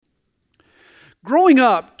Growing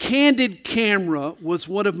up, Candid Camera was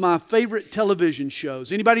one of my favorite television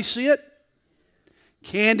shows. Anybody see it?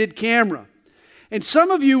 Candid Camera. And some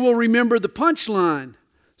of you will remember the punchline,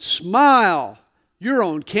 "Smile, you're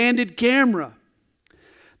on Candid Camera."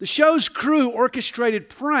 The show's crew orchestrated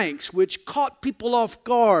pranks which caught people off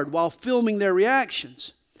guard while filming their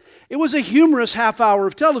reactions. It was a humorous half hour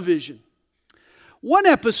of television. One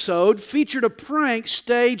episode featured a prank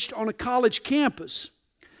staged on a college campus.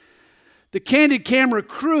 The Candid Camera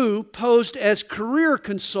crew posed as career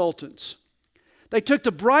consultants. They took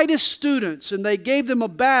the brightest students and they gave them a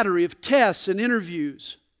battery of tests and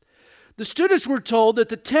interviews. The students were told that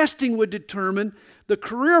the testing would determine the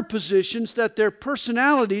career positions that their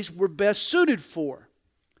personalities were best suited for.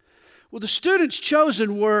 Well, the students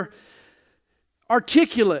chosen were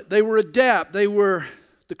articulate, they were adept, they were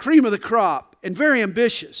the cream of the crop, and very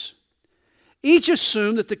ambitious. Each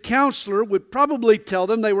assumed that the counselor would probably tell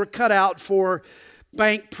them they were cut out for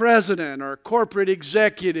bank president or corporate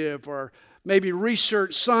executive or maybe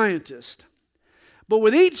research scientist. But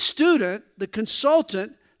with each student, the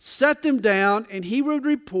consultant set them down and he would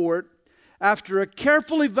report, after a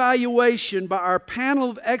careful evaluation by our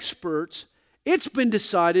panel of experts, it's been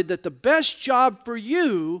decided that the best job for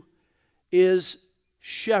you is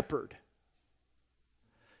shepherd.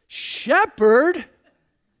 Shepherd?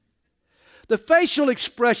 The facial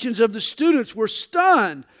expressions of the students were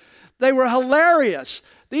stunned. They were hilarious.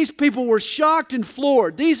 These people were shocked and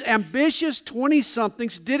floored. These ambitious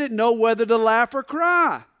 20-somethings didn't know whether to laugh or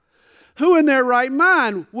cry. Who in their right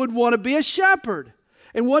mind would want to be a shepherd?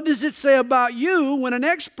 And what does it say about you when an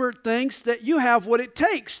expert thinks that you have what it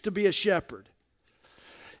takes to be a shepherd?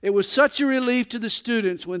 It was such a relief to the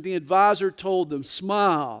students when the advisor told them,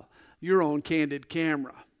 "Smile, you're on Candid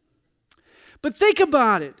Camera." But think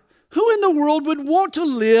about it. Who in the world would want to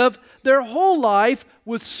live their whole life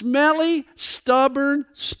with smelly, stubborn,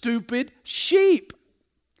 stupid sheep?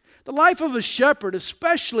 The life of a shepherd,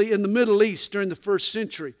 especially in the Middle East during the first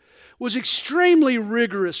century, was extremely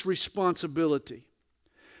rigorous responsibility.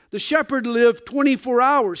 The shepherd lived 24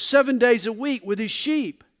 hours, 7 days a week with his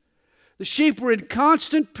sheep. The sheep were in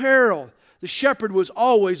constant peril. The shepherd was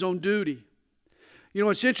always on duty. You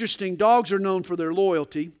know, it's interesting. Dogs are known for their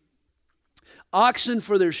loyalty. Oxen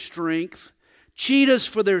for their strength, cheetahs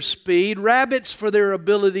for their speed, rabbits for their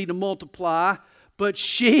ability to multiply, but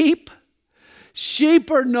sheep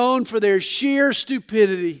are known for their sheer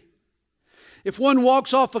stupidity. If one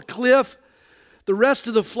walks off a cliff, the rest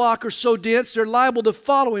of the flock are so dense they're liable to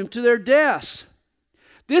follow him to their deaths.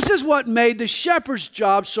 This is what made the shepherd's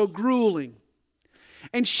job so grueling.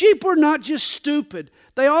 And sheep were not just stupid,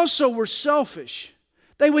 they also were selfish.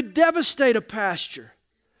 They would devastate a pasture.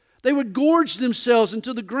 They would gorge themselves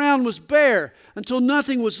until the ground was bare, until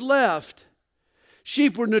nothing was left.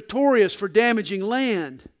 Sheep were notorious for damaging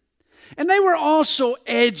land. And they were also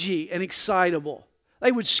edgy and excitable.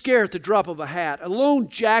 They would scare at the drop of a hat. A lone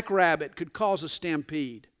jackrabbit could cause a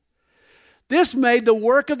stampede. This made the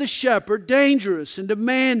work of the shepherd dangerous and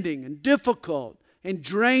demanding and difficult and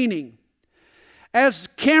draining. As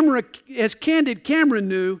Candid Camera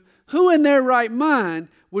knew, who in their right mind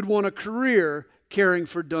would want a career caring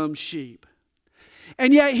for dumb sheep?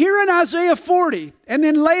 And yet here in Isaiah 40, and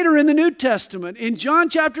then later in the New Testament, in John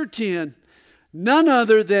chapter 10, none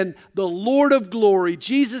other than the Lord of glory,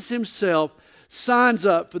 Jesus himself, signs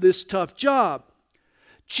up for this tough job.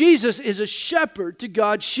 Jesus is a shepherd to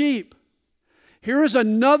God's sheep. Here is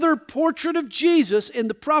another portrait of Jesus in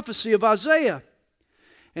the prophecy of Isaiah.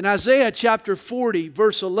 In Isaiah chapter 40,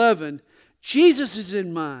 verse 11, Jesus is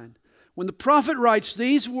in mind. When the prophet writes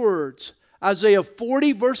these words, Isaiah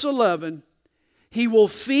 40, verse 11, "He will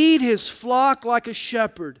feed his flock like a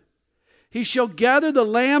shepherd. He shall gather the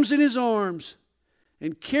lambs in his arms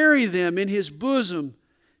and carry them in his bosom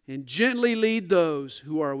and gently lead those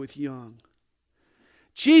who are with young."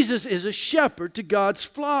 Jesus is a shepherd to God's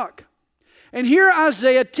flock. And here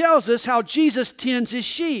Isaiah tells us how Jesus tends his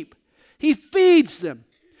sheep. He feeds them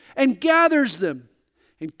and gathers them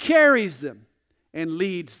and carries them and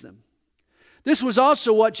leads them. This was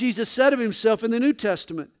also what Jesus said of himself in the New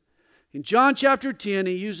Testament. In John chapter 10,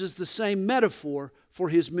 he uses the same metaphor for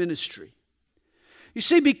his ministry. You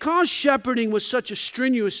see, because shepherding was such a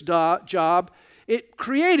strenuous job, it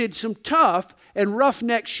created some tough and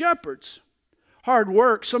roughneck shepherds. Hard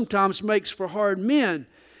work sometimes makes for hard men.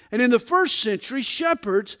 And in the first century,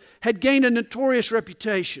 shepherds had gained a notorious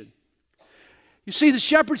reputation. You see, the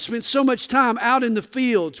shepherd spent so much time out in the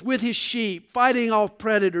fields with his sheep, fighting off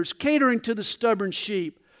predators, catering to the stubborn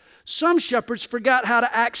sheep. Some shepherds forgot how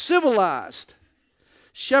to act civilized.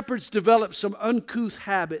 Shepherds developed some uncouth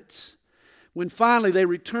habits. When finally they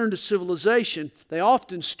returned to civilization, they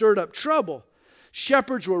often stirred up trouble.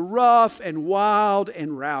 Shepherds were rough and wild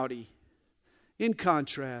and rowdy. In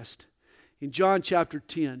contrast, in John chapter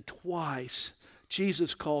 10, twice,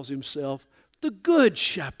 Jesus calls himself the Good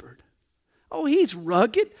Shepherd. Oh, he's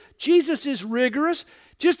rugged. Jesus is rigorous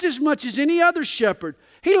just as much as any other shepherd.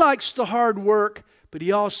 He likes the hard work, but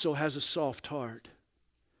he also has a soft heart.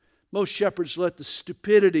 Most shepherds let the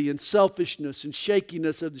stupidity and selfishness and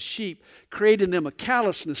shakiness of the sheep create in them a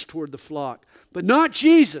callousness toward the flock. But not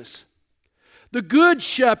Jesus. The Good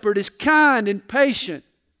Shepherd is kind and patient.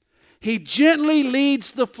 He gently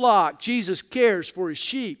leads the flock. Jesus cares for his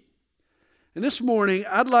sheep. And this morning,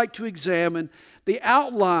 I'd like to examine the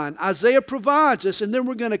outline Isaiah provides us, and then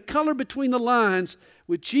we're going to color between the lines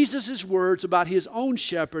with Jesus' words about his own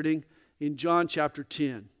shepherding in John chapter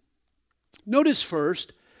 10. Notice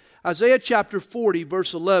first, Isaiah chapter 40,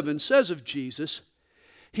 verse 11 says of Jesus,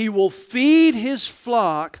 he will feed his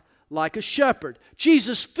flock like a shepherd.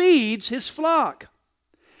 Jesus feeds his flock.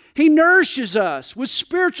 He nourishes us with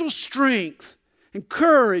spiritual strength and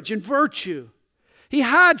courage and virtue. He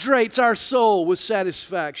hydrates our soul with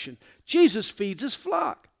satisfaction. Jesus feeds his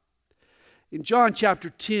flock. In John chapter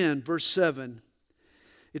 10, verse 7,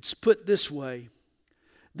 it's put this way.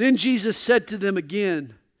 Then Jesus said to them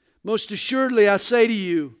again, most assuredly I say to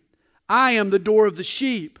you, I am the door of the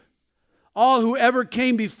sheep. All who ever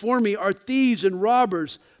came before me are thieves and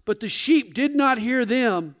robbers, but the sheep did not hear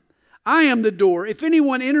them. I am the door. If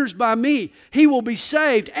anyone enters by me, he will be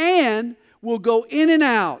saved and will go in and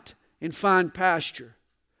out and find pasture.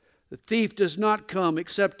 The thief does not come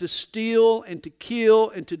except to steal and to kill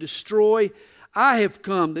and to destroy. I have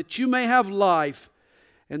come that you may have life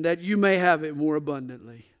and that you may have it more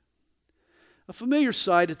abundantly. A familiar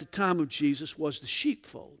sight at the time of Jesus was the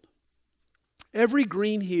sheepfold. Every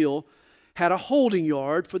green hill had a holding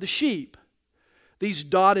yard for the sheep. These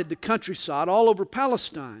dotted the countryside all over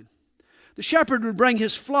Palestine. The shepherd would bring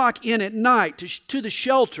his flock in at night to the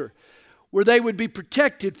shelter where they would be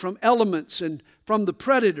protected from elements and from the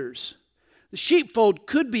predators. The sheepfold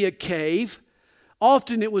could be a cave.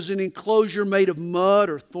 Often it was an enclosure made of mud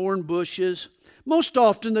or thorn bushes. Most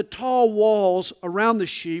often the tall walls around the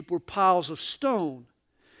sheep were piles of stone.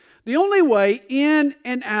 The only way in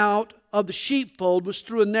and out of the sheepfold was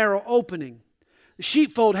through a narrow opening. The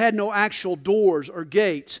sheepfold had no actual doors or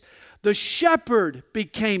gates. The shepherd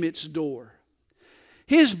became its door.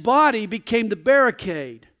 His body became the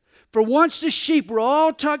barricade. For once the sheep were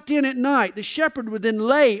all tucked in at night, the shepherd would then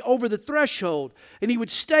lay over the threshold, and he would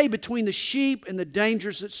stay between the sheep and the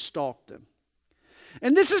dangers that stalked them.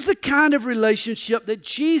 And this is the kind of relationship that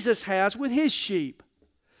Jesus has with his sheep.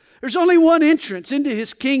 There's only one entrance into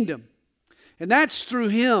his kingdom, and that's through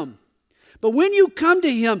him. But when you come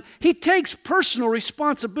to him, he takes personal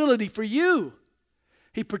responsibility for you.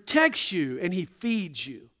 He protects you and he feeds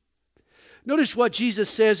you. Notice what Jesus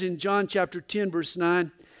says in John chapter 10, verse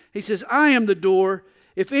 9. He says, I am the door.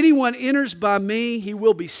 If anyone enters by me, he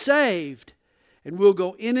will be saved and will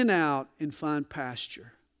go in and out and find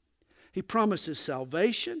pasture. He promises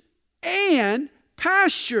salvation and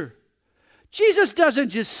pasture. Jesus doesn't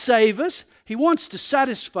just save us. He wants to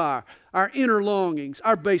satisfy our inner longings,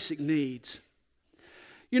 our basic needs.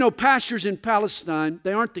 You know, pastures in Palestine,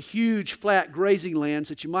 they aren't the huge flat grazing lands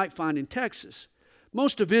that you might find in Texas.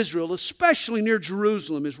 Most of Israel, especially near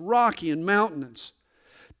Jerusalem, is rocky and mountainous.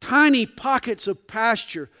 Tiny pockets of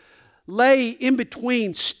pasture lay in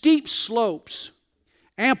between steep slopes.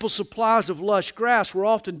 Ample supplies of lush grass were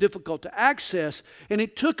often difficult to access, and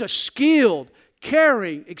it took a skilled,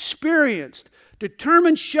 caring, experienced,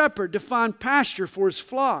 determined shepherd to find pasture for his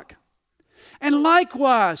flock. And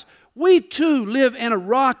likewise, we too live in a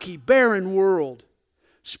rocky, barren world.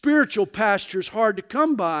 Spiritual pasture is hard to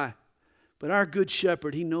come by, but our good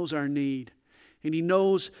shepherd, he knows our need, and he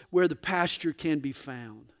knows where the pasture can be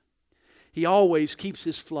found. He always keeps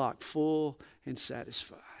his flock full and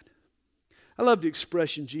satisfied. I love the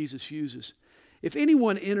expression Jesus uses. If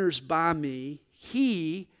anyone enters by me,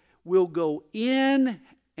 he will go in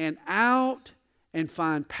and out and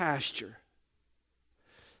find pasture.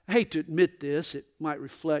 I hate to admit this. It might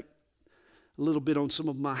reflect a little bit on some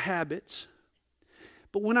of my habits.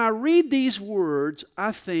 But when I read these words,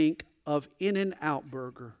 I think of In-N-Out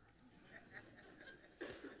Burger,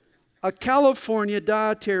 a California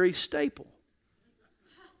dietary staple.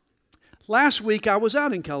 Last week I was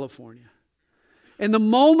out in California. And the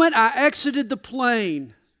moment I exited the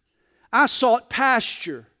plane, I sought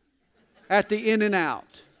pasture at the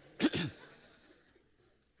In-N-Out.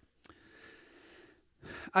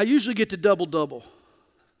 I usually get the double-double.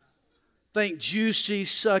 Think juicy,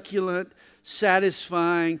 succulent,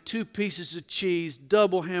 satisfying, 2 pieces of cheese,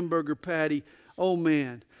 double hamburger patty. Oh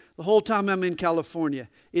man, the whole time I'm in California,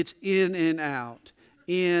 it's in and out,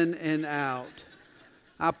 in and out.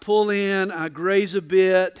 I pull in, I graze a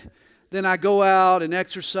bit, then I go out and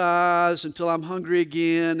exercise until I'm hungry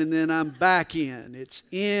again, and then I'm back in. It's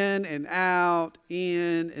in and out,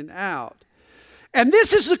 in and out. And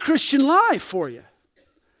this is the Christian life for you.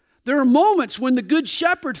 There are moments when the Good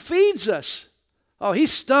Shepherd feeds us. Oh, He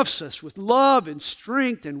stuffs us with love and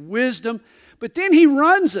strength and wisdom, but then He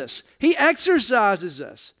runs us. He exercises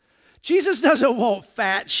us. Jesus doesn't want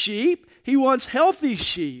fat sheep. He wants healthy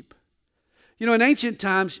sheep. You know, in ancient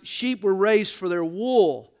times, sheep were raised for their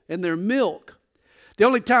wool and their milk. The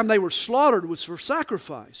only time they were slaughtered was for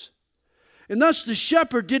sacrifice. And thus the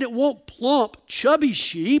shepherd didn't want plump, chubby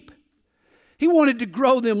sheep. He wanted to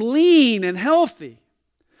grow them lean and healthy.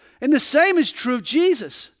 And the same is true of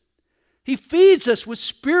Jesus. He feeds us with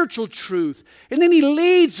spiritual truth, and then He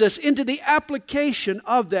leads us into the application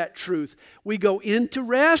of that truth. We go into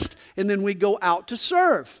rest, and then we go out to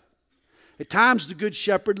serve. At times, the Good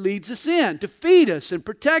Shepherd leads us in to feed us and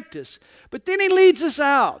protect us. But then He leads us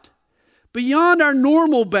out beyond our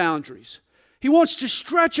normal boundaries. He wants to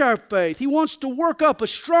stretch our faith. He wants to work up a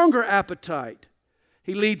stronger appetite.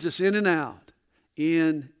 He leads us in and out,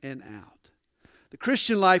 in and out. The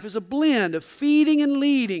Christian life is a blend of feeding and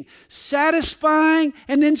leading, satisfying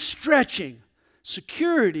and then stretching,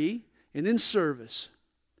 security and then service.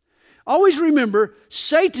 Always remember,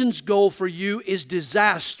 Satan's goal for you is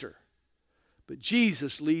disaster. But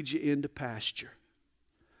Jesus leads you into pasture.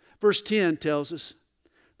 Verse 10 tells us,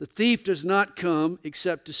 the thief does not come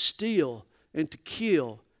except to steal and to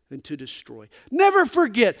kill and to destroy. Never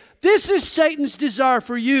forget, this is Satan's desire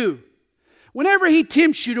for you. Whenever he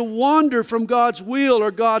tempts you to wander from God's will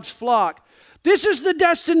or God's flock, this is the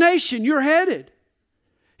destination you're headed.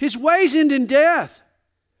 His ways end in death.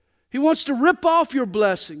 He wants to rip off your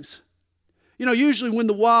blessings. You know, usually when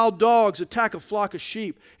the wild dogs attack a flock of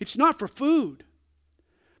sheep, it's not for food.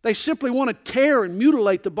 They simply want to tear and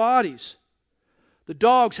mutilate the bodies. The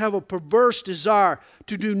dogs have a perverse desire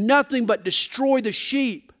to do nothing but destroy the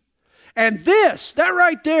sheep. And that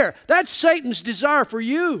right there, that's Satan's desire for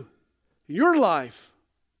you, your life.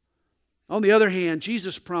 On the other hand,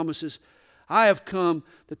 Jesus promises, I have come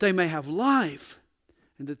that they may have life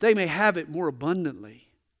and that they may have it more abundantly.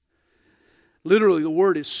 Literally, the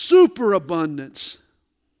word is superabundance.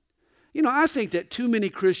 You know, I think that too many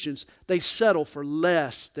Christians, they settle for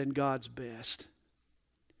less than God's best.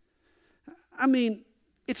 I mean,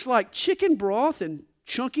 it's like chicken broth and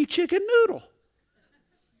chunky chicken noodle.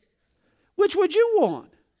 Which would you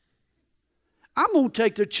want? I'm going to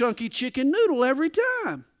take the chunky chicken noodle every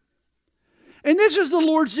time. And this is the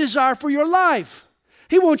Lord's desire for your life.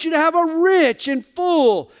 He wants you to have a rich and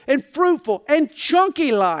full and fruitful and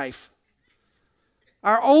chunky life.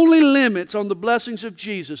 Our only limits on the blessings of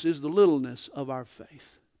Jesus is the littleness of our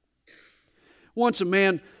faith. Once a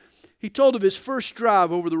man, he told of his first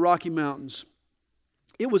drive over the Rocky Mountains.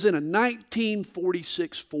 It was in a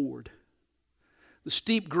 1946 Ford. The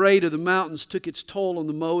steep grade of the mountains took its toll on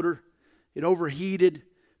the motor. It overheated,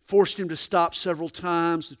 forced him to stop several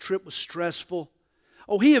times. The trip was stressful.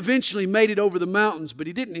 Oh, he eventually made it over the mountains, but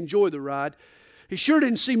he didn't enjoy the ride. He sure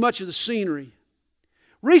didn't see much of the scenery.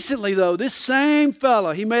 Recently, though, this same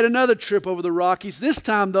fella, he made another trip over the Rockies, this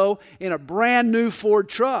time, though, in a brand new Ford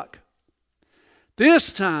truck.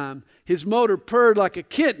 This time, his motor purred like a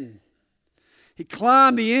kitten. He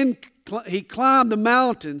climbed the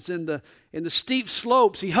mountains and the steep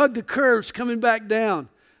slopes. He hugged the curves coming back down.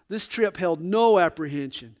 This trip held no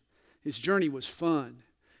apprehension. His journey was fun.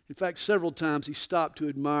 In fact, several times he stopped to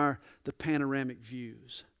admire the panoramic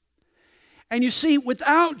views. And you see,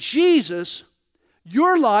 without Jesus,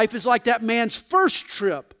 your life is like that man's first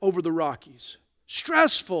trip over the Rockies.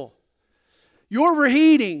 Stressful. You're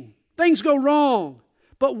overheating. Things go wrong.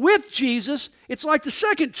 But with Jesus, it's like the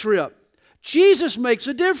second trip. Jesus makes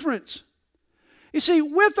a difference. You see,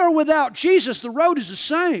 with or without Jesus, the road is the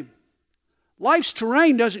same. Life's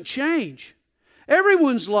terrain doesn't change.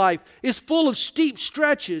 Everyone's life is full of steep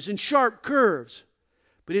stretches and sharp curves.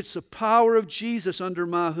 But it's the power of Jesus under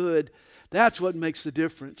my hood. That's what makes the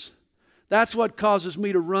difference. That's what causes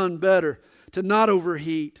me to run better, to not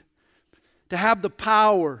overheat, to have the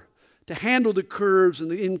power to handle the curves and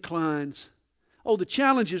the inclines. Oh, the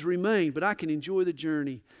challenges remain, but I can enjoy the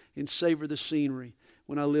journey and savor the scenery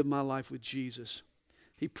when I live my life with Jesus.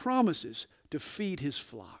 He promises to feed His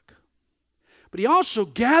flock. But He also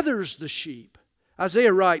gathers the sheep.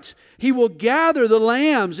 Isaiah writes, He will gather the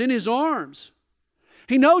lambs in His arms.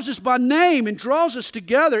 He knows us by name and draws us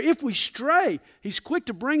together. If we stray, He's quick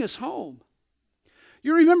to bring us home.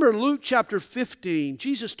 You remember Luke chapter 15,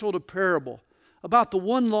 Jesus told a parable about the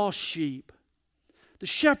one lost sheep. The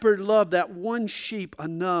shepherd loved that one sheep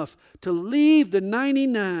enough to leave the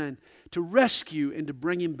 99 to rescue and to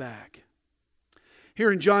bring him back.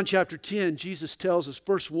 Here in John chapter 10, Jesus tells us,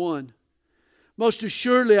 verse 1, "Most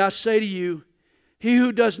assuredly I say to you, he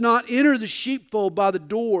who does not enter the sheepfold by the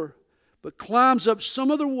door, but climbs up some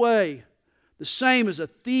other way, the same is a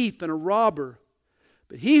thief and a robber.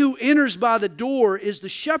 But he who enters by the door is the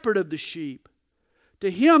shepherd of the sheep.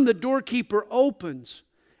 To him the doorkeeper opens,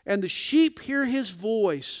 and the sheep hear his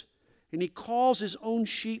voice, and he calls his own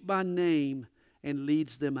sheep by name and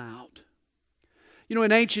leads them out." You know,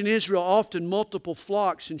 in ancient Israel, often multiple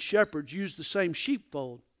flocks and shepherds used the same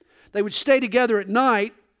sheepfold. They would stay together at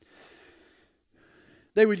night.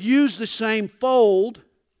 They would use the same fold,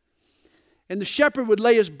 and the shepherd would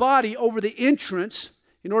lay his body over the entrance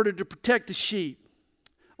in order to protect the sheep.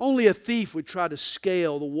 Only a thief would try to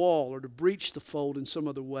scale the wall or to breach the fold in some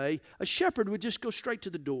other way. A shepherd would just go straight to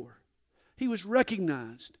the door. He was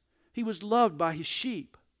recognized. He was loved by his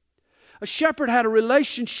sheep. A shepherd had a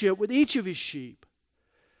relationship with each of his sheep.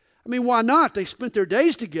 I mean, why not? They spent their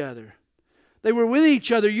days together. They were with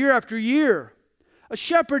each other year after year. A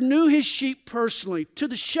shepherd knew his sheep personally. To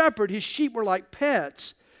the shepherd, his sheep were like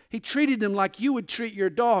pets. He treated them like you would treat your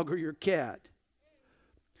dog or your cat.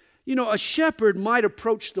 You know, a shepherd might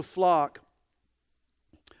approach the flock.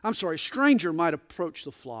 A stranger might approach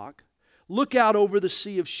the flock, look out over the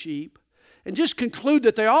sea of sheep, and just conclude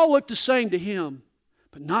that they all look the same to him,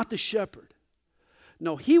 but not the shepherd.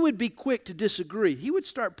 No, he would be quick to disagree. He would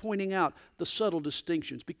start pointing out the subtle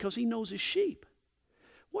distinctions because he knows his sheep.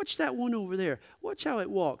 Watch that one over there. Watch how it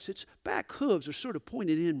walks. Its back hooves are sort of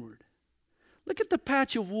pointed inward. Look at the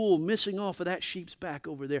patch of wool missing off of that sheep's back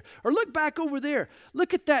over there. Or look back over there.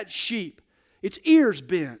 Look at that sheep. Its ears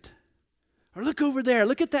bent. Or look over there.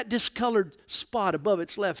 Look at that discolored spot above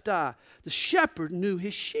its left eye. The shepherd knew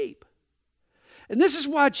his sheep. And this is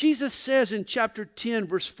why Jesus says in chapter 10,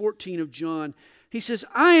 verse 14 of John, he says,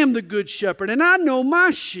 "I am the good shepherd, and I know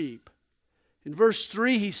my sheep." In verse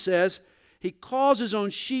 3, he says, he calls his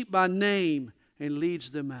own sheep by name and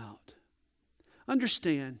leads them out.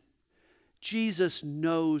 Understand, Jesus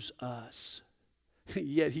knows us,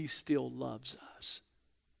 yet he still loves us.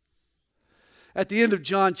 At the end of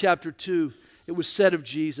John chapter 2, it was said of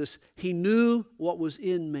Jesus, he knew what was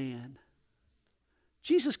in man.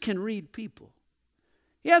 Jesus can read people.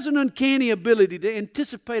 He has an uncanny ability to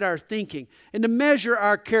anticipate our thinking and to measure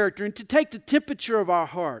our character and to take the temperature of our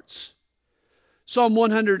hearts. Psalm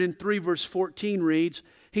 103 verse 14 reads,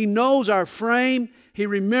 "He knows our frame. He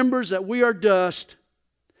remembers that we are dust."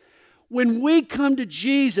 When we come to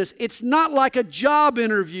Jesus, it's not like a job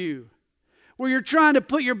interview where you're trying to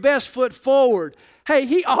put your best foot forward. Hey,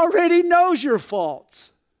 he already knows your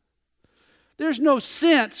faults. There's no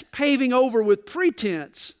sense paving over with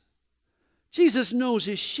pretense. Jesus knows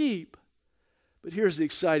his sheep. But here's the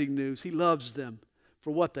exciting news. He loves them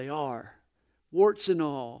for what they are, warts and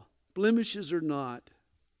all, blemishes or not.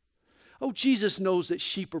 Oh, Jesus knows that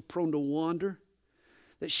sheep are prone to wander,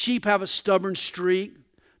 that sheep have a stubborn streak,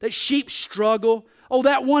 that sheep struggle. Oh,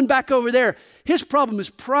 that one back over there, his problem is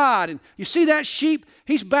pride. And you see that sheep?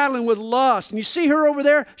 He's battling with lust. And you see her over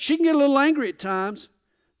there? She can get a little angry at times.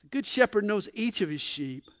 The good shepherd knows each of his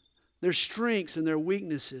sheep, their strengths and their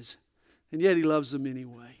weaknesses, and yet he loves them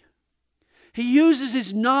anyway. He uses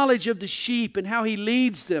his knowledge of the sheep and how he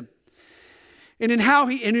leads them and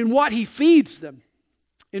in what he feeds them.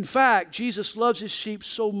 In fact, Jesus loves his sheep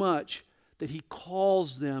so much that he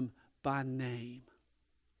calls them by name.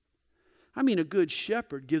 I mean, a good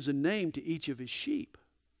shepherd gives a name to each of his sheep.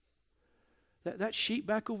 That sheep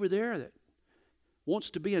back over there that wants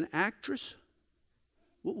to be an actress,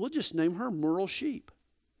 we'll just name her Merle Sheep.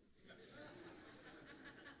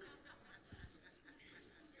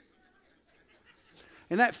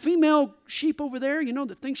 And that female sheep over there, you know,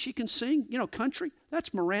 that thinks she can sing, you know, country,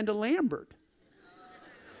 that's Miranda Lambert.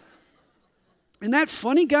 And that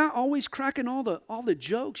funny guy always cracking all the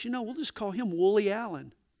jokes, you know, we'll just call him Woolly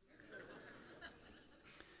Allen.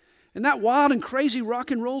 And that wild and crazy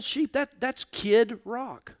rock and roll sheep, that's Kid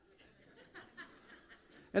Rock.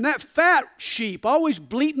 And that fat sheep always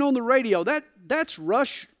bleating on the radio, that's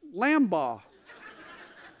Rush Limbaugh.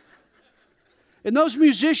 And those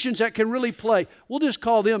musicians that can really play, we'll just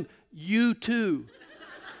call them U2.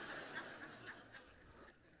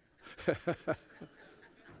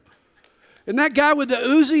 And that guy with the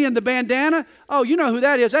Uzi and the bandana, oh, you know who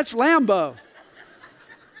that is. That's Lambo.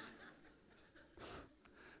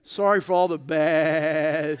 Sorry for all the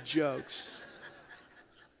bad jokes.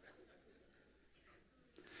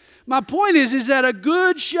 My point is that a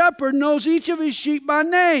good shepherd knows each of his sheep by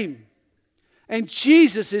name. And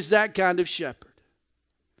Jesus is that kind of shepherd.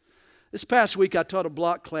 This past week, I taught a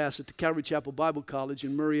block class at the Calvary Chapel Bible College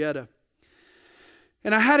in Murrieta.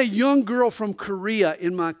 And I had a young girl from Korea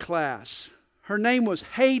in my class. Her name was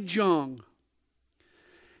Hae Jung.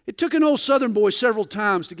 It took an old Southern boy several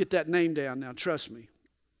times to get that name down now, trust me.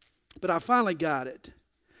 But I finally got it.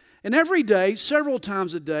 And every day, several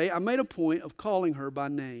times a day, I made a point of calling her by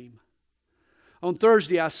name. On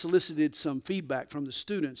Thursday, I solicited some feedback from the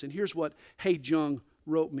students, and here's what Hae Jung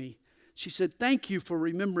wrote me. She said, "Thank you for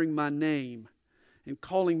remembering my name and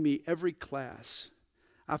calling me every class.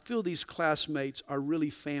 I feel these classmates are really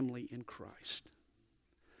family in Christ."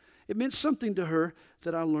 It meant something to her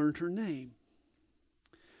that I learned her name.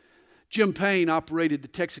 Jim Payne operated the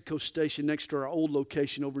Texaco station next to our old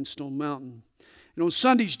location over in Stone Mountain. And on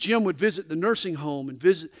Sundays, Jim would visit the nursing home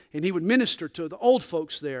and he would minister to the old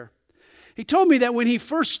folks there. He told me that when he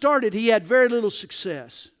first started, he had very little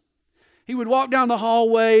success. He would walk down the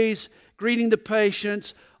hallways, greeting the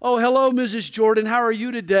patients. "Oh, hello, Mrs. Jordan. How are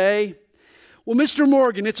you today?" "Well, Mr.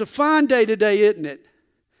 Morgan, it's a fine day today, isn't it?"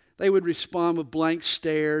 They would respond with blank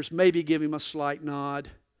stares, maybe give him a slight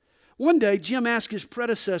nod. One day, Jim asked his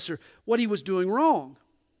predecessor what he was doing wrong.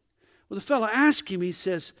 Well, the fellow asked him, he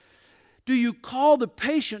says, "Do you call the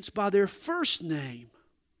patients by their first name?"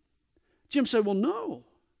 Jim said, "Well, no."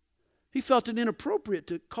 He felt it inappropriate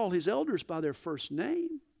to call his elders by their first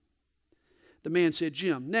name. The man said,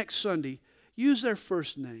 "Jim, next Sunday, use their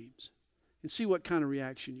first names and see what kind of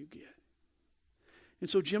reaction you get." And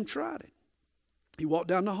so Jim tried it. He walked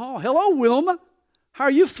down the hall. "Hello, Wilma. How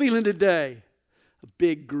are you feeling today?" A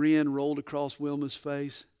big grin rolled across Wilma's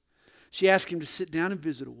face. She asked him to sit down and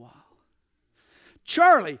visit a while.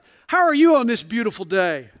 "Charlie, how are you on this beautiful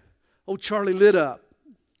day?" Oh, Charlie lit up.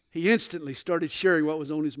 He instantly started sharing what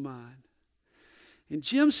was on his mind. And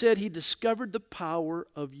Jim said he discovered the power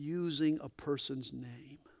of using a person's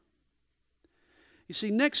name. You see,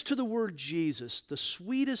 next to the word Jesus, the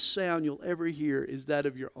sweetest sound you'll ever hear is that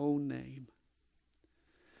of your own name.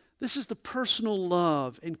 This is the personal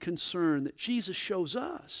love and concern that Jesus shows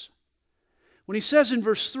us. When he says in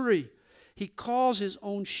verse 3, he calls his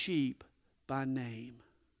own sheep by name.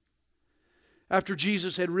 After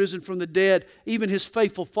Jesus had risen from the dead, even his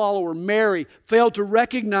faithful follower, Mary, failed to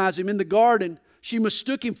recognize him in the garden. She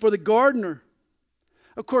mistook him for the gardener.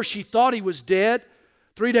 Of course, she thought he was dead.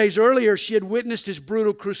 3 days earlier, she had witnessed his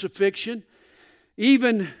brutal crucifixion,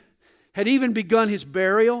 had even begun his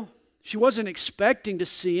burial. She wasn't expecting to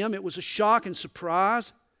see him. It was a shock and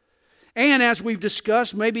surprise. And as we've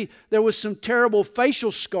discussed, maybe there was some terrible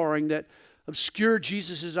facial scarring that obscured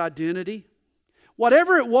Jesus' identity.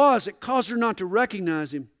 Whatever it was that caused her not to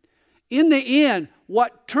recognize him, in the end,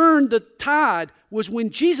 what turned the tide was when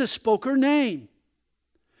Jesus spoke her name.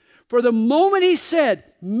 For the moment he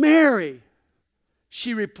said, "Mary,"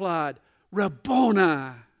 she replied,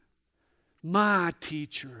 "Rabboni," my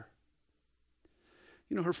teacher.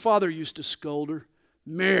 You know, her father used to scold her,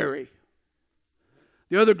 "Mary."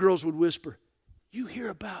 The other girls would whisper, "You hear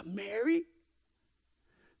about Mary?"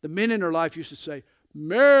 The men in her life used to say,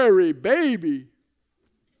 "Mary, baby."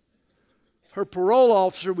 Her parole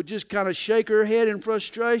officer would just kind of shake her head in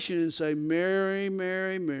frustration and say, "Mary,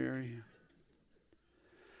 Mary, Mary."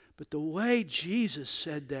 But the way Jesus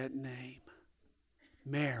said that name,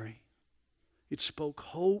 Mary, it spoke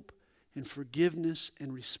hope and forgiveness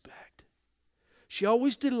and respect. She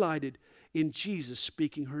always delighted in Jesus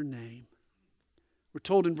speaking her name. We're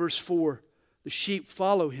told in verse 4, the sheep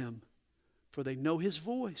follow him, for they know his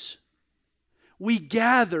voice. We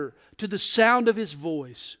gather to the sound of his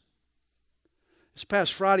voice. This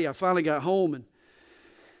past Friday, I finally got home and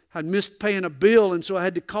I'd missed paying a bill, and so I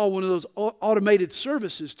had to call one of those automated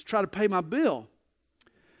services to try to pay my bill.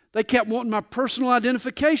 They kept wanting my personal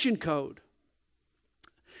identification code.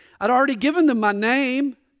 I'd already given them my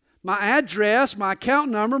name, my address, my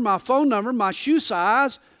account number, my phone number, my shoe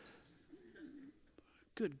size.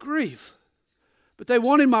 Good grief. But they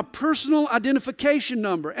wanted my personal identification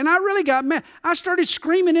number. And I really got mad. I started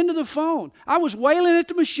screaming into the phone. I was wailing at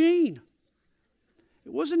the machine.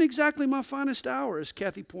 It wasn't exactly my finest hour, as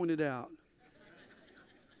Kathy pointed out.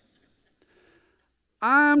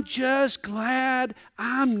 I'm just glad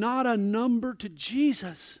I'm not a number to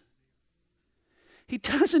Jesus. He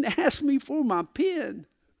doesn't ask me for my pen.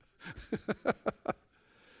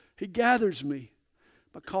 He gathers me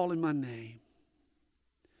by calling my name.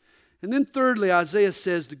 And then thirdly, Isaiah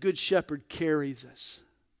says the Good Shepherd carries us.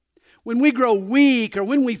 When we grow weak or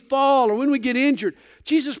when we fall or when we get injured,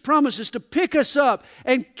 Jesus promises to pick us up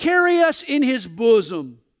and carry us in his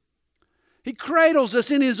bosom. He cradles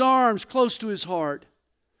us in His arms close to His heart.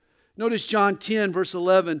 Notice John 10, verse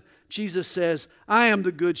 11. Jesus says, I am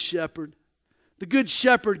the good shepherd. The good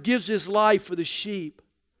shepherd gives his life for the sheep.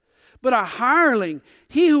 But a hireling,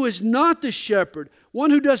 he who is not the shepherd, one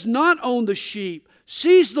who does not own the sheep,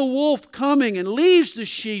 sees the wolf coming and leaves the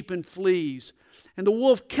sheep and flees. And the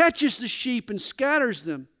wolf catches the sheep and scatters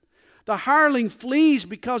them. The hireling flees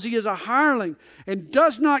because he is a hireling and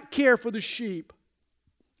does not care for the sheep.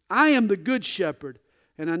 I am the good shepherd,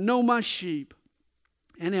 and I know my sheep,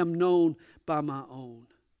 and am known by my own.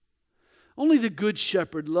 Only the good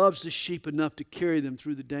shepherd loves the sheep enough to carry them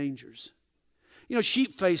through the dangers. You know,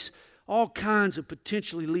 sheep face all kinds of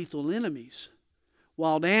potentially lethal enemies.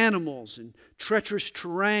 Wild animals and treacherous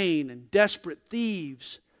terrain and desperate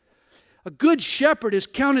thieves. A good shepherd has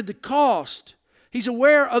counted the cost. He's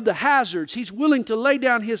aware of the hazards. He's willing to lay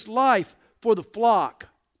down his life for the flock.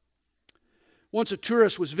 Once a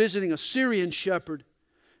tourist was visiting a Syrian shepherd.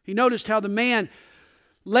 He noticed how the man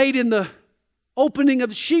laid in the opening of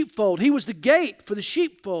the sheepfold. He was the gate for the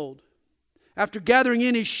sheepfold. After gathering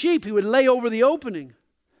in his sheep, he would lay over the opening.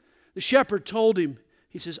 The shepherd told him,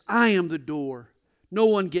 he says, I am the door. No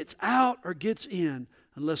one gets out or gets in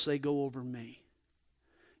unless they go over me.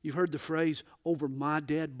 You've heard the phrase, over my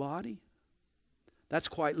dead body? That's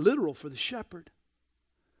quite literal for the shepherd.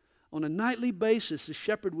 On a nightly basis, the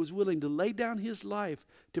shepherd was willing to lay down his life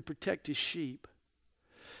to protect his sheep.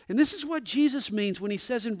 And this is what Jesus means when he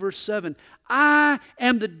says in verse 7, I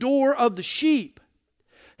am the door of the sheep.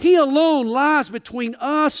 He alone lies between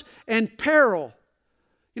us and peril.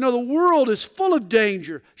 You know, the world is full of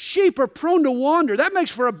danger. Sheep are prone to wander. That makes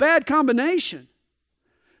for a bad combination.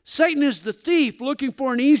 Satan is the thief looking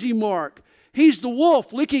for an easy mark. He's the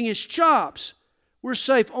wolf licking his chops. We're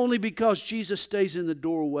safe only because Jesus stays in the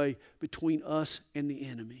doorway between us and the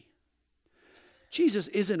enemy. Jesus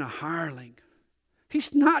isn't a hireling.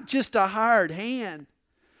 He's not just a hired hand.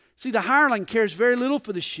 See, the hireling cares very little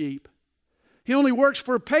for the sheep. He only works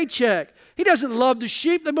for a paycheck. He doesn't love the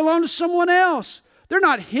sheep. They belong to someone else. They're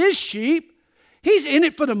not his sheep. He's in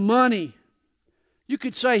it for the money. You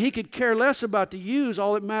could say he could care less about the ewes.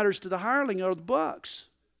 All that matters to the hireling are the bucks.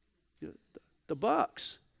 The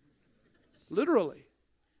bucks. Literally.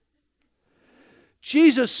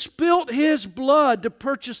 Jesus spilt his blood to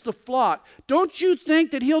purchase the flock. Don't you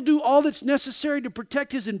think that he'll do all that's necessary to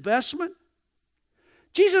protect his investment?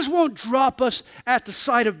 Jesus won't drop us at the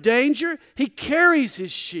sight of danger. He carries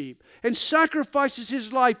his sheep and sacrifices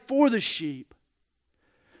his life for the sheep.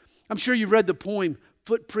 I'm sure you've read the poem,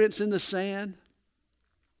 Footprints in the Sand.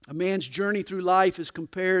 A man's journey through life is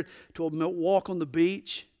compared to a walk on the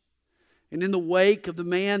beach. And in the wake of the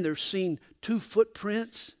man, they're seen two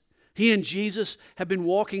footprints. He and Jesus have been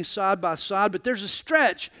walking side by side, but there's a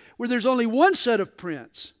stretch where there's only one set of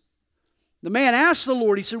prints. The man asked the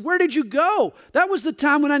Lord, he said, where did you go? That was the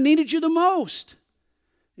time when I needed you the most.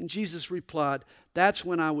 And Jesus replied, that's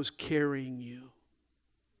when I was carrying you.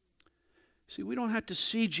 See, we don't have to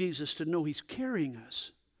see Jesus to know he's carrying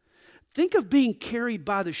us. Think of being carried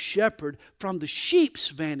by the shepherd from the sheep's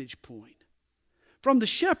vantage point. From the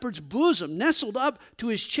shepherd's bosom, nestled up to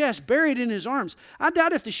his chest, buried in his arms. I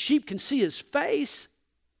doubt if the sheep can see his face.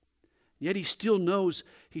 Yet he still knows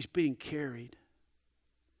he's being carried.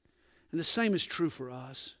 And the same is true for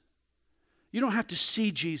us. You don't have to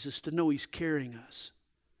see Jesus to know he's carrying us.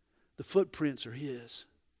 The footprints are his.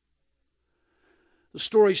 The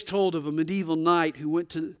story's told of a medieval knight who went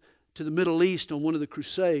to the Middle East on one of the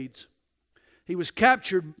Crusades. He was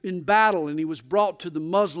captured in battle and he was brought to the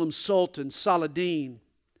Muslim Sultan, Saladin.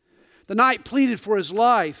 The knight pleaded for his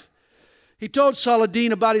life. He told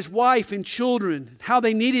Saladin about his wife and children, how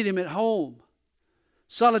they needed him at home.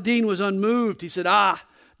 Saladin was unmoved. He said,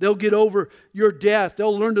 they'll get over your death.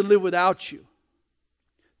 They'll learn to live without you.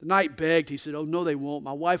 The knight begged. He said, oh, no, they won't.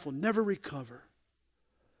 My wife will never recover.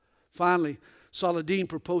 Finally, Saladin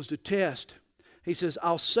proposed a test. He says,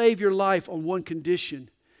 I'll save your life on one condition.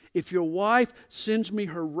 If your wife sends me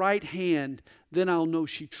her right hand, then I'll know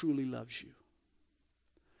she truly loves you.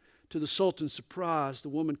 To the Sultan's surprise, the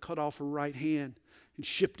woman cut off her right hand and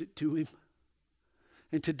shipped it to him.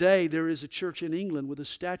 And today there is a church in England with a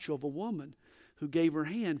statue of a woman who gave her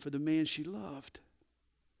hand for the man she loved.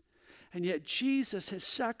 And yet Jesus has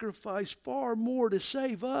sacrificed far more to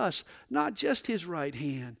save us, not just his right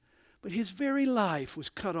hand, but his very life was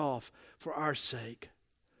cut off for our sake.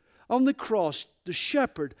 On the cross, the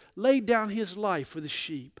shepherd laid down his life for the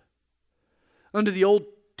sheep. Under the Old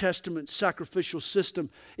Testament sacrificial system,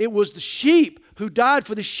 it was the sheep who died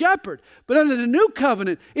for the shepherd. But under the new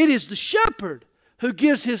covenant, it is the shepherd who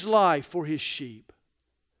gives his life for his sheep.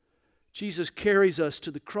 Jesus carries us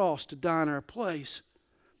to the cross to die in our place.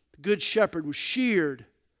 The Good Shepherd was sheared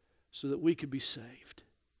so that we could be saved.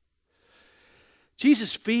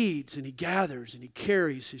 Jesus feeds and He gathers and He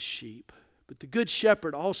carries His sheep. But the Good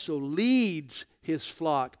Shepherd also leads His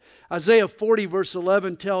flock. Isaiah 40 verse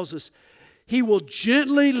 11 tells us, He will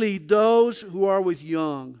gently lead those who are with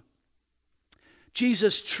young.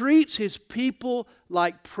 Jesus treats His people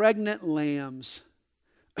like pregnant lambs.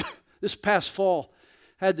 This past fall,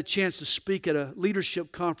 I had the chance to speak at a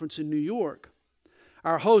leadership conference in New York.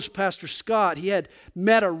 Our host, Pastor Scott, he had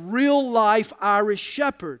met a real-life Irish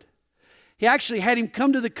shepherd. He actually had him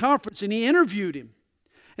come to the conference and he interviewed him.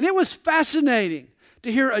 And it was fascinating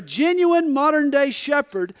to hear a genuine modern-day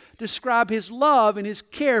shepherd describe his love and his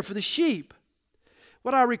care for the sheep.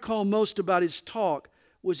 What I recall most about his talk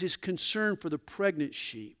was his concern for the pregnant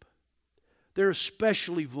sheep. They're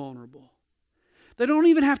especially vulnerable. They don't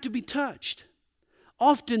even have to be touched.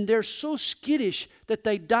 Often they're so skittish that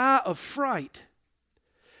they die of fright.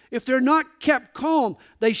 If they're not kept calm,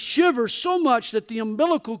 they shiver so much that the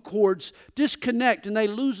umbilical cords disconnect and they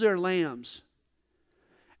lose their lambs.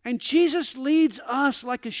 And Jesus leads us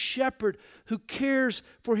like a shepherd who cares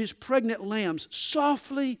for His pregnant lambs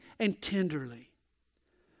softly and tenderly.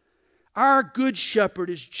 Our Good Shepherd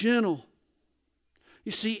is gentle.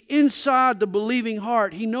 You see, inside the believing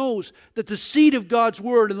heart, He knows that the seed of God's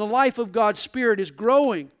Word and the life of God's Spirit is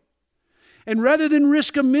growing. And rather than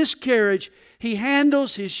risk a miscarriage, He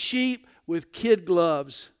handles His sheep with kid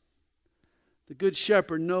gloves. The Good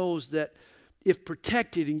Shepherd knows that if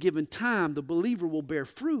protected and given time, the believer will bear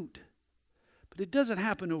fruit. But it doesn't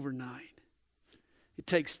happen overnight. It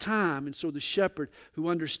takes time, and so the shepherd who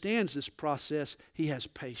understands this process, he has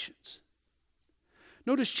patience.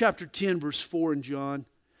 Notice chapter 10, verse 4 in John.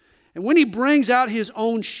 And when He brings out His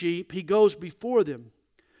own sheep, He goes before them,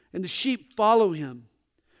 and the sheep follow Him,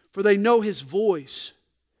 for they know His voice.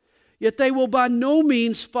 Yet they will by no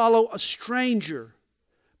means follow a stranger,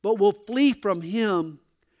 but will flee from him,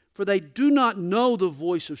 for they do not know the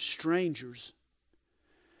voice of strangers.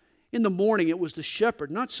 In the morning it was the shepherd,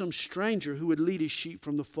 not some stranger, who would lead his sheep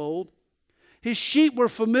from the fold. His sheep were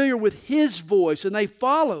familiar with His voice, and they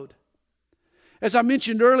followed. As I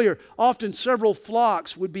mentioned earlier, often several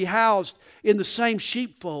flocks would be housed in the same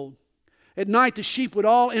sheepfold. At night, the sheep would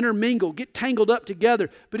all intermingle, get tangled up together.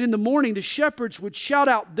 But in the morning, the shepherds would shout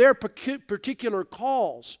out their particular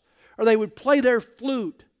calls, or they would play their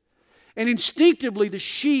flute. And instinctively, the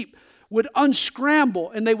sheep would unscramble,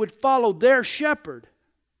 and they would follow their shepherd.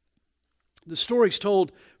 The story's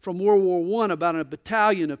told from World War I about a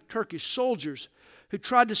battalion of Turkish soldiers who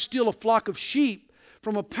tried to steal a flock of sheep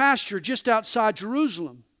from a pasture just outside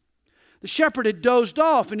Jerusalem. The shepherd had dozed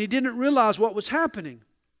off, and he didn't realize what was happening.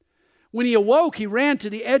 When he awoke, he ran to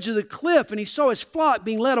the edge of the cliff and he saw his flock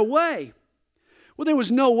being led away. Well, there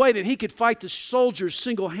was no way that he could fight the soldiers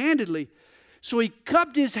single-handedly. So he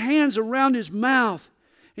cupped his hands around his mouth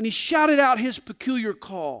and he shouted out his peculiar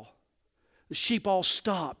call. The sheep all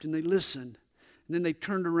stopped and they listened. And then they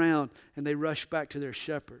turned around and they rushed back to their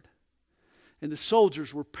shepherd. And the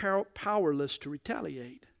soldiers were powerless to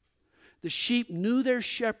retaliate. The sheep knew their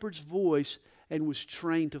shepherd's voice and was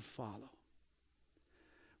trained to follow.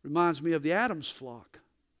 Reminds me of the Adams flock.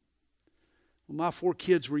 When my 4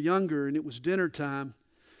 kids were younger and it was dinner time,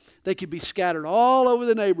 they could be scattered all over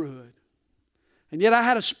the neighborhood. And yet I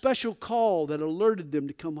had a special call that alerted them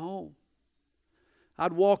to come home.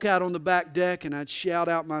 I'd walk out on the back deck and I'd shout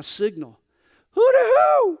out my signal.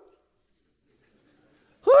 Hoo-da-hoo!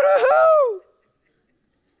 Hoo-da-hoo!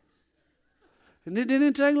 And it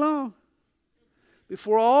didn't take long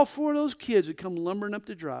before all 4 of those kids would come lumbering up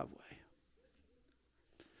the driveway.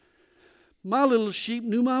 My little sheep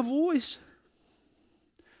knew my voice.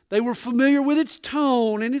 They were familiar with its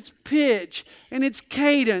tone and its pitch and its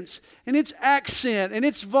cadence and its accent and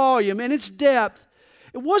its volume and its depth.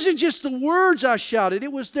 It wasn't just the words I shouted.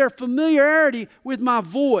 It was their familiarity with my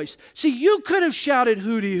voice. See, you could have shouted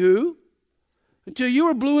hooty-hoo until you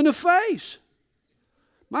were blue in the face.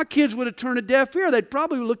 My kids would have turned a deaf ear. They'd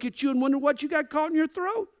probably look at you and wonder what you got caught in your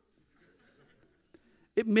throat.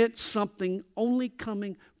 It meant something only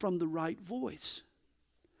coming from the right voice.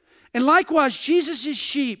 And likewise, Jesus'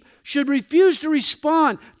 sheep should refuse to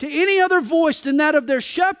respond to any other voice than that of their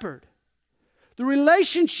shepherd. The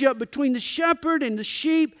relationship between the shepherd and the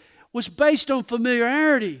sheep was based on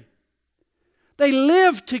familiarity. They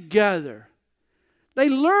lived together. They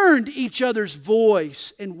learned each other's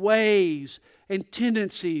voice and ways and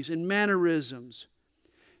tendencies and mannerisms.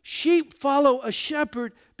 Sheep follow a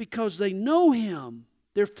shepherd because they know him.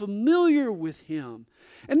 They're familiar with him.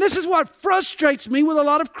 And this is what frustrates me with a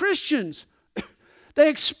lot of Christians. They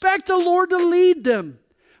expect the Lord to lead them,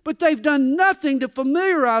 but they've done nothing to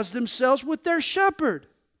familiarize themselves with their shepherd.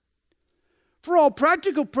 For all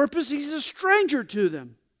practical purposes, he's a stranger to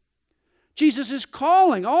them. Jesus is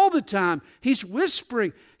calling all the time. He's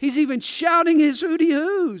whispering. He's even shouting his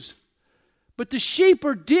hooty-hoos. But the sheep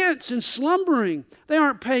are dense and slumbering. They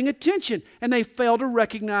aren't paying attention, and they fail to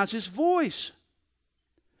recognize his voice.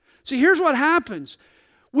 See, here's what happens.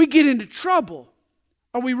 We get into trouble,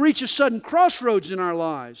 or we reach a sudden crossroads in our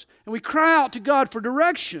lives, and we cry out to God for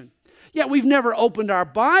direction. Yet we've never opened our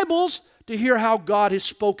Bibles to hear how God has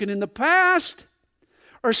spoken in the past,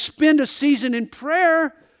 or spend a season in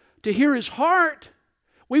prayer to hear his heart.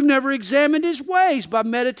 We've never examined his ways by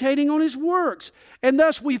meditating on his works, and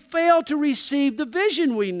thus we fail to receive the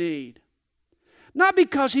vision we need. Not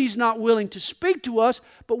because he's not willing to speak to us,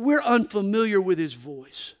 but we're unfamiliar with his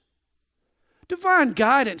voice. Divine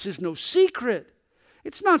guidance is no secret.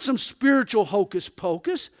 It's not some spiritual hocus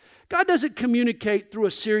pocus. God doesn't communicate through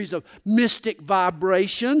a series of mystic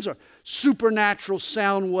vibrations or supernatural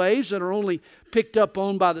sound waves that are only picked up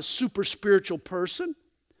on by the super spiritual person.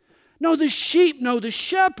 No, the sheep know the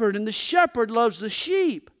shepherd, and the shepherd loves the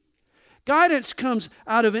sheep. Guidance comes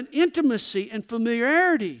out of an intimacy and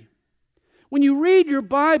familiarity. When you read your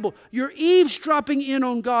Bible, you're eavesdropping in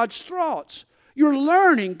on God's thoughts. You're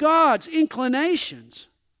learning God's inclinations.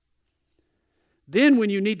 Then when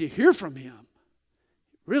you need to hear from him,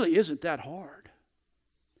 it really isn't that hard.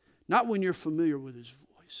 Not when you're familiar with his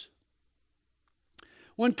voice.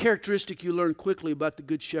 One characteristic you learn quickly about the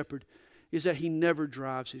Good Shepherd is that he never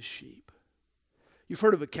drives his sheep. You've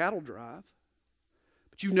heard of a cattle drive,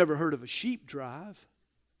 but you've never heard of a sheep drive.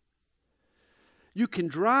 You can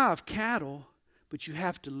drive cattle, but you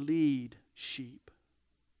have to lead sheep.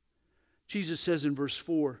 Jesus says in verse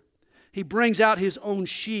 4, he brings out his own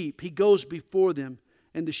sheep. He goes before them,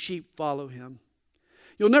 and the sheep follow him.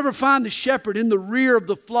 You'll never find the shepherd in the rear of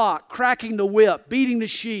the flock, cracking the whip, beating the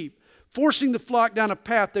sheep, forcing the flock down a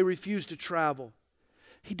path they refuse to travel.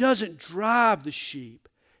 He doesn't drive the sheep.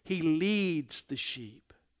 He leads the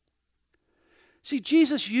sheep. See,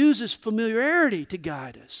 Jesus uses familiarity to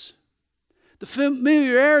guide us. The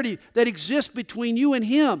familiarity that exists between you and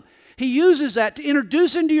him. He uses that to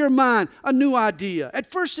introduce into your mind a new idea. At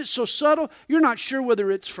first it's so subtle, you're not sure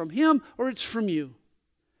whether it's from him or it's from you.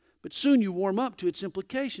 But soon you warm up to its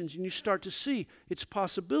implications and you start to see its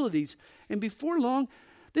possibilities. And before long,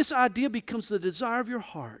 this idea becomes the desire of your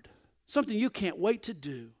heart. Something you can't wait to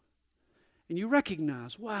do. And you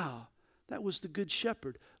recognize, wow, that was the Good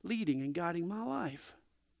Shepherd leading and guiding my life.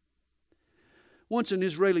 Once an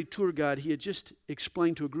Israeli tour guide, he had just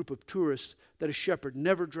explained to a group of tourists that a shepherd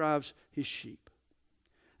never drives his sheep.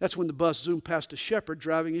 That's when the bus zoomed past a shepherd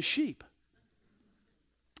driving his sheep.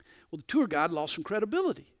 Well, the tour guide lost some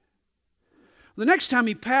credibility. The next time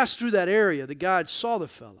he passed through that area, the guide saw the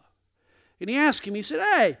fellow. And he asked him, he said,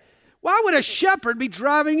 "Hey, why would a shepherd be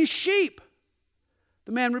driving his sheep?"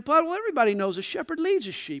 The man replied, "Well, everybody knows a shepherd leads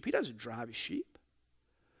his sheep. He doesn't drive his sheep."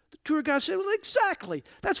 The tour guide said, "Well, exactly.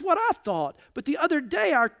 That's what I thought. But the other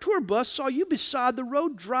day, our tour bus saw you beside the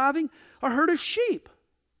road driving a herd of sheep."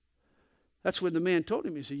 That's when the man told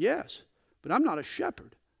him, he said, "Yes, but I'm not a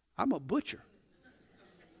shepherd. I'm a butcher."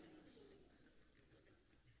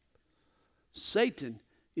 Satan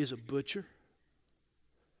is a butcher.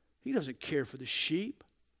 He doesn't care for the sheep.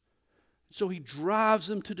 So he drives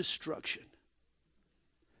them to destruction.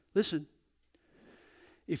 Listen,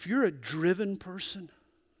 if you're a driven person,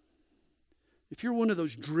 if you're one of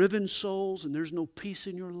those driven souls and there's no peace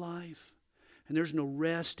in your life and there's no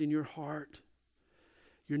rest in your heart,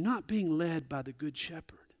 you're not being led by the Good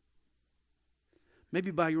Shepherd.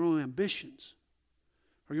 Maybe by your own ambitions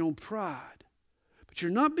or your own pride, but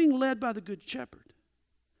you're not being led by the Good Shepherd.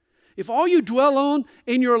 If all you dwell on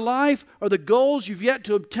in your life are the goals you've yet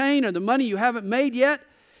to obtain or the money you haven't made yet,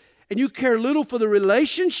 and you care little for the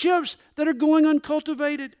relationships that are going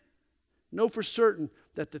uncultivated, know for certain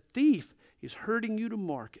that the thief is herding you to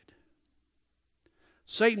market.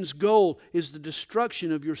 Satan's goal is the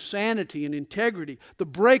destruction of your sanity and integrity, the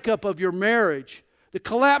breakup of your marriage, the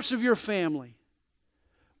collapse of your family.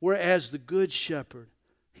 Whereas the Good Shepherd,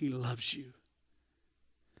 he loves you.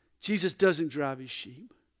 Jesus doesn't drive his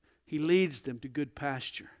sheep. He leads them to good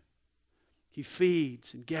pasture. He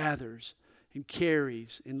feeds and gathers and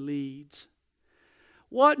carries and leads.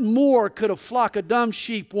 What more could a flock of dumb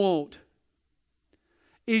sheep want?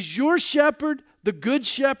 Is your shepherd the Good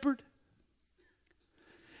Shepherd?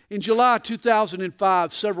 In July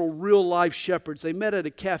 2005, several real-life shepherds, they met at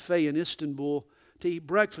a cafe in Istanbul to eat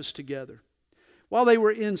breakfast together. While they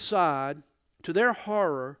were inside, to their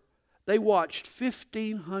horror, they watched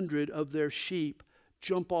 1,500 of their sheep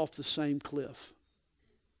jump off the same cliff.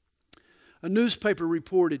 A newspaper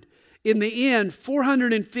reported, in the end,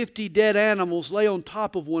 450 dead animals lay on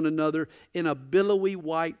top of one another in a billowy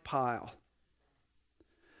white pile.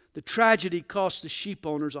 The tragedy cost the sheep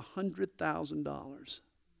owners $100,000.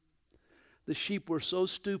 The sheep were so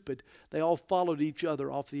stupid, they all followed each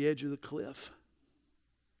other off the edge of the cliff.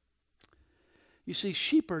 You see,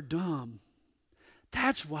 sheep are dumb.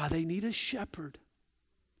 That's why they need a shepherd.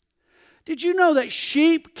 Did you know that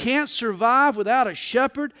sheep can't survive without a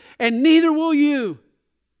shepherd? And neither will you.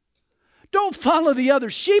 Don't follow the other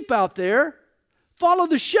sheep out there. Follow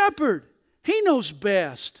the shepherd. He knows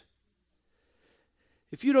best.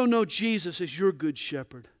 If you don't know Jesus as your good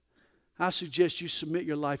shepherd, I suggest you submit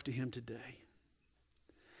your life to Him today.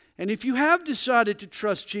 And if you have decided to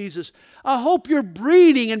trust Jesus, I hope you're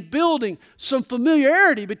breeding and building some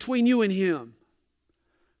familiarity between you and Him.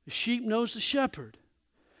 The sheep knows the shepherd,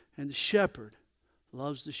 and the shepherd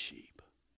loves the sheep.